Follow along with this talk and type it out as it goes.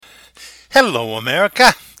Hello,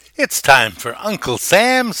 America. It's time for Uncle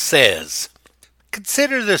Sam Says.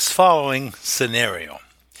 Consider this following scenario.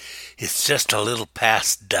 It's just a little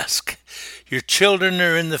past dusk. Your children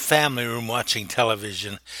are in the family room watching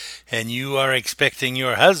television, and you are expecting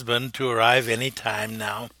your husband to arrive any time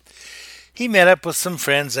now. He met up with some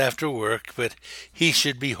friends after work, but he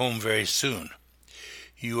should be home very soon.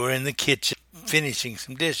 You are in the kitchen finishing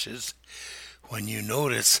some dishes when you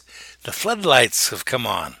notice the floodlights have come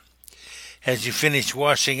on. As you finish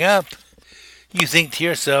washing up, you think to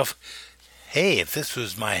yourself, hey, if this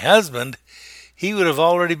was my husband, he would have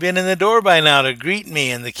already been in the door by now to greet me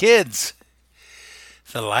and the kids.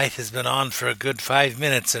 The light has been on for a good 5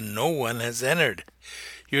 minutes and no one has entered.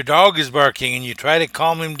 Your dog is barking and you try to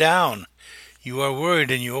calm him down. You are worried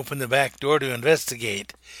and you open the back door to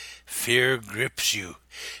investigate. Fear grips you,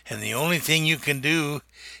 and the only thing you can do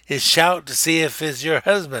is shout to see if it's your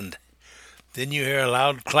husband. Then you hear a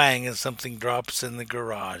loud clang as something drops in the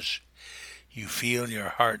garage. You feel your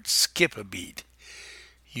heart skip a beat.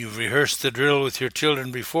 You've rehearsed the drill with your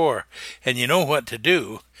children before, and you know what to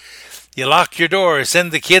do. You lock your door,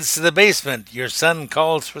 send the kids to the basement. Your son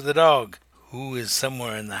calls for the dog, who is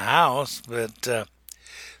somewhere in the house, but the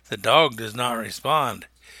dog does not respond.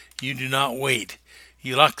 You do not wait.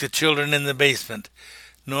 You lock the children in the basement.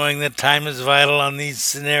 Knowing that time is vital on these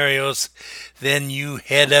scenarios, then you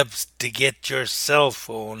head up to get your cell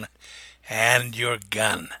phone and your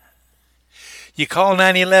gun. You call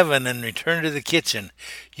 911 and return to the kitchen.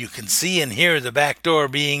 You can see and hear the back door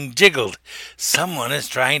being jiggled. Someone is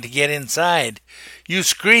trying to get inside. You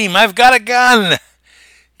scream, "I've got a gun!"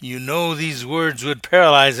 You know these words would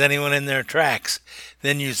paralyze anyone in their tracks.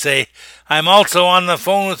 Then you say, "I'm also on the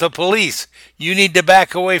phone with the police. You need to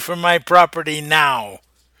back away from my property now."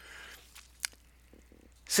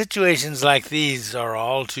 Situations like these are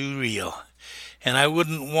all too real, and I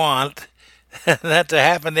wouldn't want that to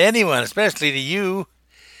happen to anyone, especially to you.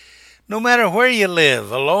 No matter where you live,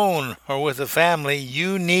 alone or with a family,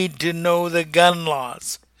 you need to know the gun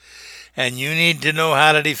laws, and you need to know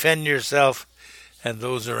how to defend yourself and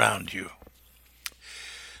those around you.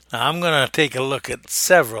 Now, I'm going to take a look at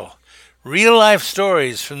several real-life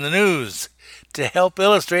stories from the news to help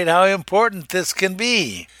illustrate how important this can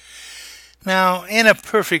be. Now, in a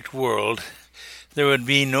perfect world, there would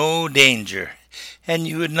be no danger, and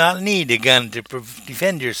you would not need a gun to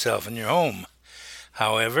defend yourself in your home.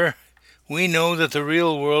 However, we know that the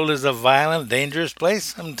real world is a violent, dangerous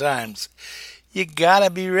place sometimes. You gotta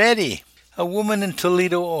be ready. A woman in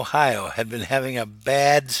Toledo, Ohio, had been having a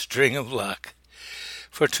bad string of luck.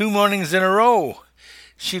 For 2 mornings in a row,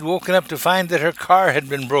 she'd woken up to find that her car had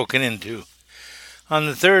been broken into. On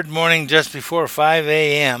the 3rd morning, just before 5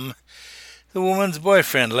 a.m., the woman's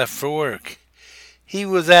boyfriend left for work. He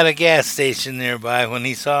was at a gas station nearby when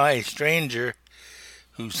he saw a stranger,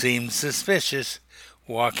 who seemed suspicious,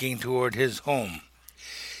 walking toward his home.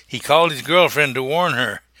 He called his girlfriend to warn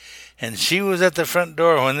her, and she was at the front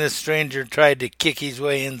door when this stranger tried to kick his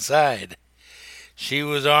way inside. She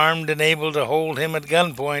was armed and able to hold him at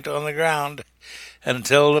gunpoint on the ground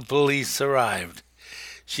until the police arrived.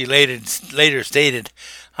 She later stated,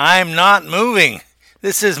 "I'm not moving.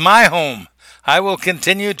 This is my home. I will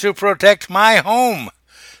continue to protect my home.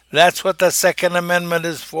 That's what the Second Amendment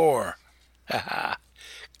is for."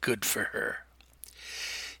 Good for her.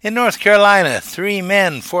 In North Carolina, 3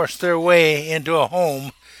 men forced their way into a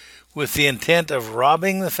home with the intent of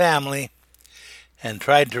robbing the family and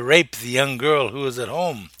tried to rape the young girl who was at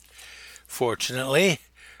home. Fortunately,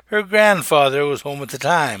 her grandfather was home at the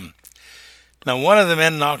time. Now, one of the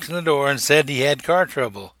men knocked on the door and said he had car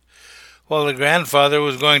trouble. While the grandfather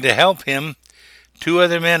was going to help him, 2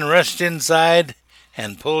 other men rushed inside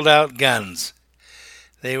and pulled out guns.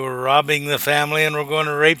 They were robbing the family and were going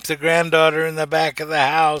to rape the granddaughter in the back of the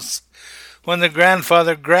house when the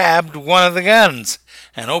grandfather grabbed one of the guns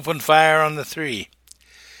and opened fire on the 3.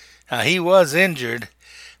 Now, he was injured,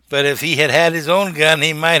 but if he had had his own gun,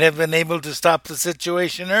 he might have been able to stop the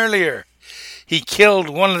situation earlier. He killed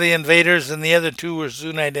one of the invaders and the other 2 were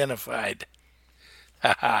soon identified.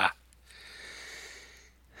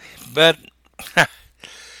 But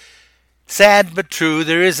sad but true,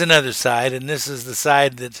 there is another side, and this is the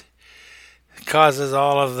side that causes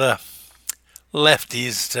all of the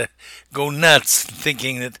lefties to go nuts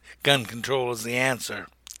thinking that gun control is the answer.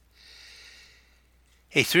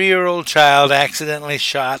 A 3-year-old child accidentally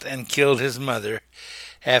shot and killed his mother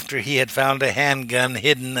after he had found a handgun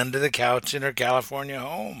hidden under the couch in her California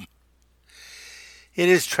home. It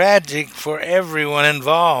is tragic for everyone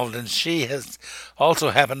involved, and she has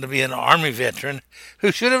also happened to be an Army veteran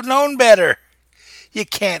who should have known better. You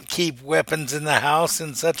can't keep weapons in the house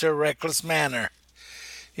in such a reckless manner.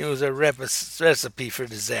 It was a recipe for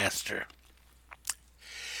disaster.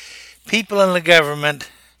 People in the government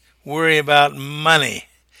worry about money,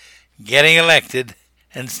 getting elected,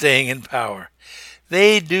 and staying in power.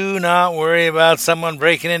 They do not worry about someone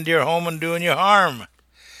breaking into your home and doing you harm. It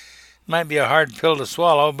might be a hard pill to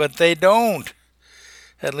swallow, but they don't.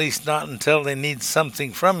 At least not until they need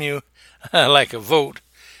something from you, like a vote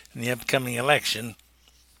in the upcoming election.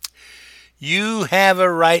 You have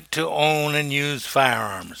a right to own and use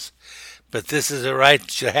firearms, but this is a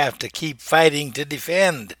right you have to keep fighting to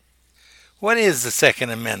defend. What is the Second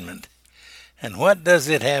Amendment, and what does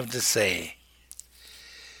it have to say?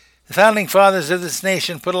 The founding fathers of this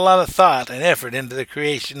nation put a lot of thought and effort into the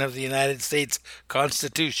creation of the United States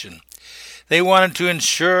Constitution. They wanted to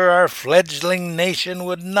ensure our fledgling nation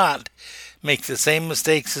would not make the same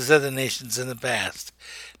mistakes as other nations in the past.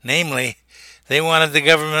 Namely, they wanted the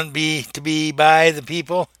government to be by the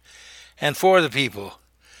people and for the people.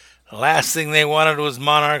 The last thing they wanted was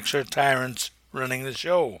monarchs or tyrants running the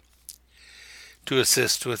show. To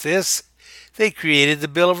assist with this, they created the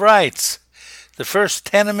Bill of Rights, the first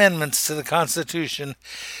 10 amendments to the Constitution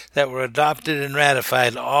that were adopted and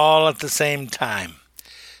ratified all at the same time.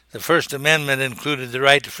 The First Amendment included the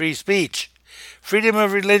right to free speech, freedom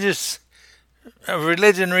of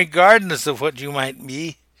religion regardless of what you might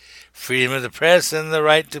be, freedom of the press, and the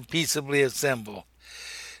right to peaceably assemble.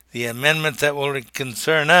 The amendment that will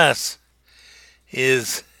concern us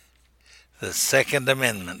is the Second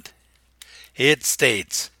Amendment. It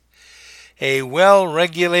states, a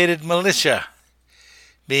well-regulated militia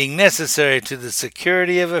being necessary to the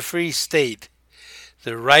security of a free state,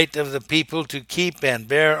 the right of the people to keep and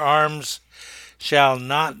bear arms shall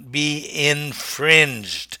not be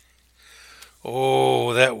infringed.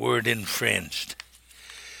 Oh, that word infringed.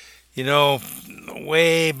 You know,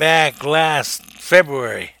 way back last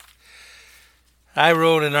February, I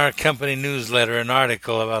wrote in our company newsletter an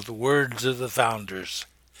article about the words of the founders.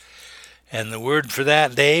 And the word for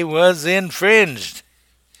that day was infringed.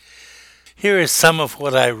 Here is some of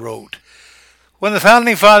what I wrote. When the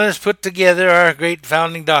Founding Fathers put together our great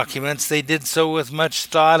founding documents, they did so with much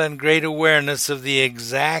thought and great awareness of the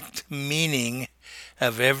exact meaning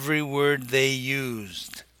of every word they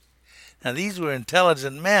used. Now, these were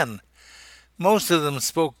intelligent men. Most of them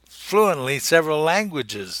spoke fluently several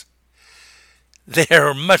languages. They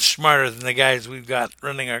are much smarter than the guys we've got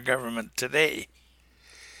running our government today.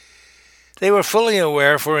 They were fully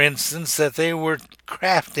aware, for instance, that they were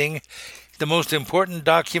crafting the most important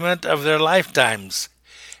document of their lifetimes,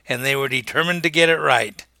 and they were determined to get it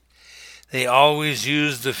right. They always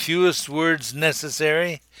used the fewest words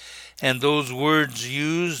necessary, and those words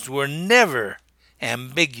used were never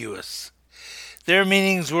ambiguous. Their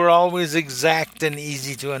meanings were always exact and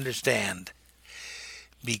easy to understand.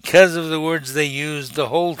 Because of the words they used, the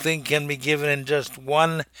whole thing can be given in just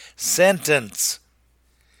one sentence.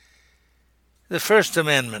 The First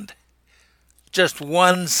Amendment, just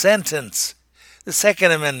one sentence. The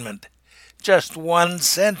Second Amendment, just one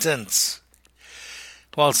sentence.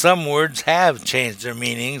 While some words have changed their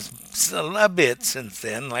meanings a bit since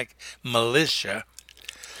then, like militia,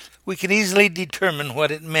 we can easily determine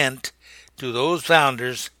what it meant to those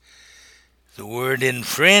founders. The word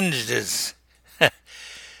infringed is...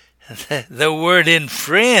 The word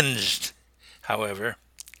infringed, however,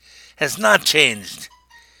 has not changed.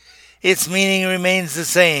 Its meaning remains the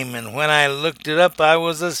same, and when I looked it up, I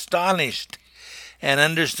was astonished and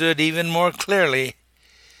understood even more clearly.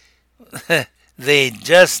 They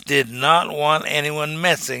just did not want anyone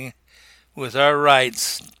messing with our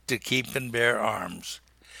rights to keep and bear arms.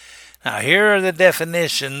 Now, here are the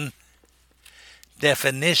definitions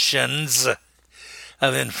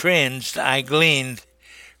of infringed I gleaned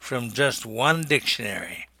from just one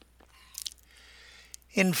dictionary.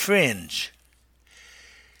 Infringe.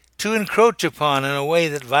 To encroach upon in a way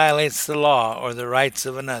that violates the law or the rights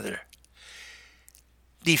of another.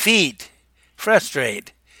 Defeat,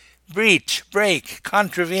 frustrate, breach, break,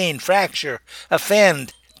 contravene, fracture,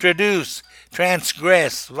 offend, traduce,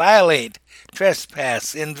 transgress, violate,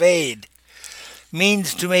 trespass, invade.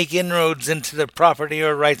 Means to make inroads into the property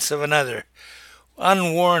or rights of another.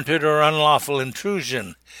 Unwarranted or unlawful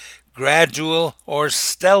intrusion. Gradual or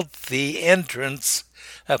stealthy entrance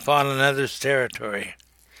upon another's territory.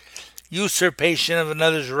 Usurpation of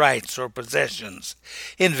another's rights or possessions,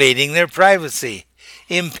 invading their privacy,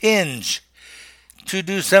 impinge, to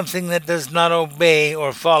do something that does not obey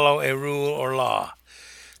or follow a rule or law,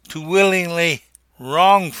 to willingly,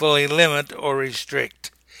 wrongfully limit or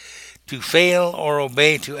restrict, to fail or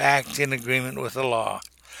obey to act in agreement with the law,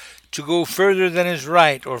 to go further than is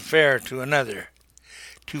right or fair to another,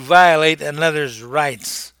 to violate another's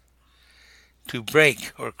rights, to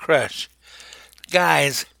break or crush.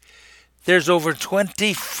 Guys, there's over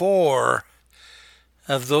 24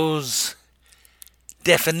 of those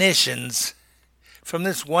definitions from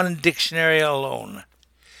this one dictionary alone.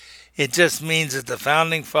 It just means that the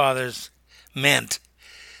founding fathers meant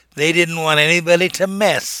they didn't want anybody to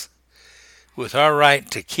mess with our right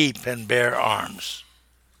to keep and bear arms.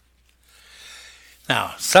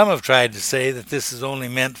 Now, some have tried to say that this is only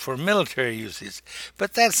meant for military usage,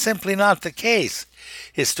 but that's simply not the case.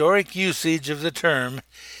 Historic usage of the term,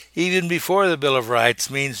 even before the Bill of Rights,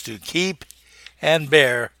 means to keep and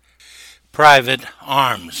bear private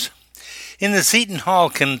arms. In the Seton Hall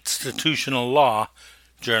Constitutional Law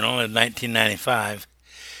Journal in 1995,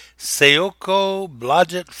 Sayoko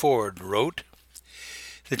Blodgett Ford wrote,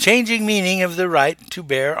 "The changing meaning of the right to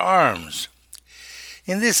bear arms."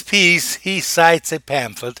 In this piece, he cites a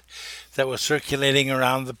pamphlet that was circulating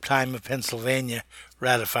around the time of Pennsylvania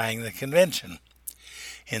ratifying the convention.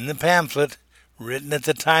 In the pamphlet, written at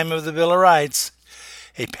the time of the Bill of Rights,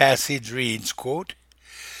 a passage reads, quote,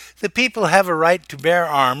 "The people have a right to bear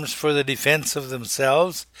arms for the defense of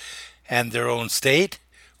themselves and their own state,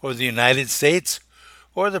 or the United States,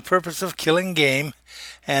 or the purpose of killing game,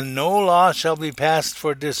 and no law shall be passed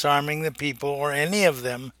for disarming the people or any of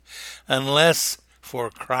them, unless for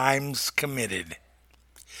crimes committed."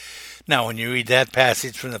 Now, when you read that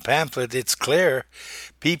passage from the pamphlet, it's clear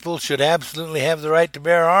people should absolutely have the right to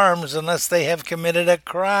bear arms unless they have committed a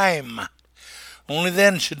crime. Only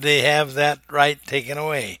then should they have that right taken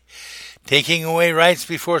away. Taking away rights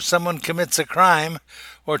before someone commits a crime,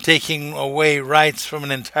 or taking away rights from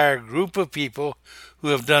an entire group of people who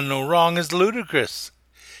have done no wrong, is ludicrous.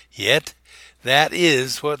 Yet, that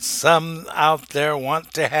is what some out there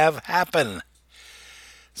want to have happen.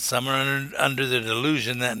 Some are under the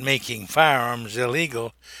delusion that making firearms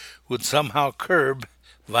illegal would somehow curb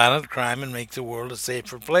violent crime and make the world a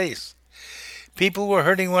safer place. People were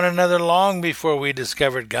hurting one another long before we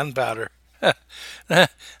discovered gunpowder.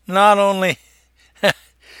 Not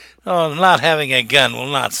having a gun will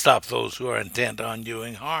not stop those who are intent on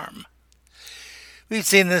doing harm. We've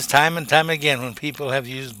seen this time and time again when people have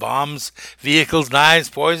used bombs, vehicles, knives,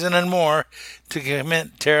 poison, and more to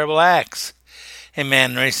commit terrible acts. A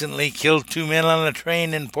man recently killed 2 men on a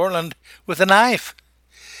train in Portland with a knife.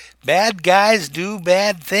 Bad guys do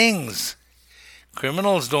bad things.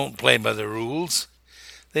 Criminals don't play by the rules.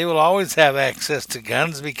 They will always have access to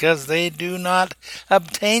guns because they do not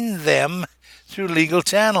obtain them through legal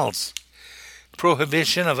channels.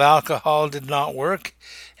 Prohibition of alcohol did not work,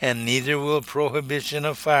 and neither will prohibition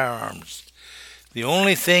of firearms. The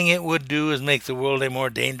only thing it would do is make the world a more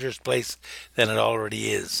dangerous place than it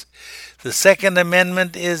already is. The Second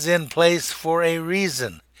Amendment is in place for a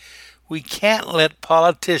reason. We can't let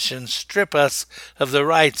politicians strip us of the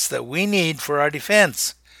rights that we need for our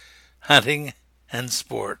defense, hunting, and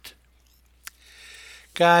sport.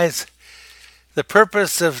 Guys, the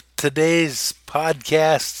purpose of today's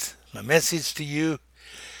podcast, my message to you,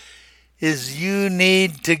 is you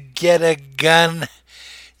need to get a gun.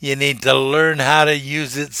 You need to learn how to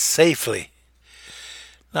use it safely.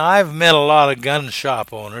 Now, I've met a lot of gun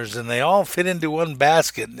shop owners, and they all fit into one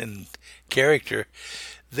basket in character.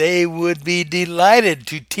 They would be delighted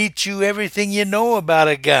to teach you everything you know about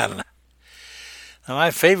a gun. Now,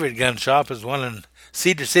 my favorite gun shop is one in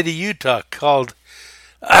Cedar City, Utah, called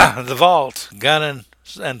The Vault Gun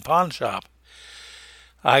and Pawn Shop.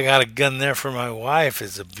 I got a gun there for my wife.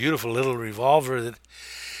 It's a beautiful little revolver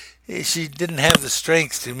that she didn't have the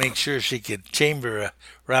strength to make sure she could chamber a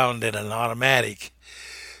round in an automatic.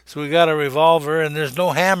 So we got a revolver, and there's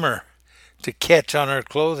no hammer to catch on her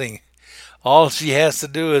clothing. All she has to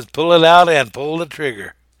do is pull it out and pull the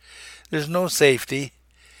trigger. There's no safety.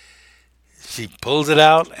 She pulls it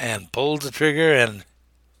out and pulls the trigger, and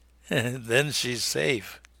then she's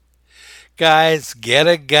safe. Guys, get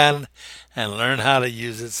a gun and learn how to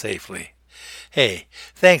use it safely. Hey,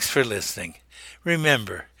 thanks for listening.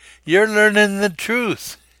 Remember, you're learning the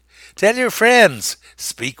truth. Tell your friends,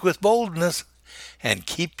 speak with boldness, and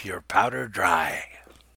keep your powder dry.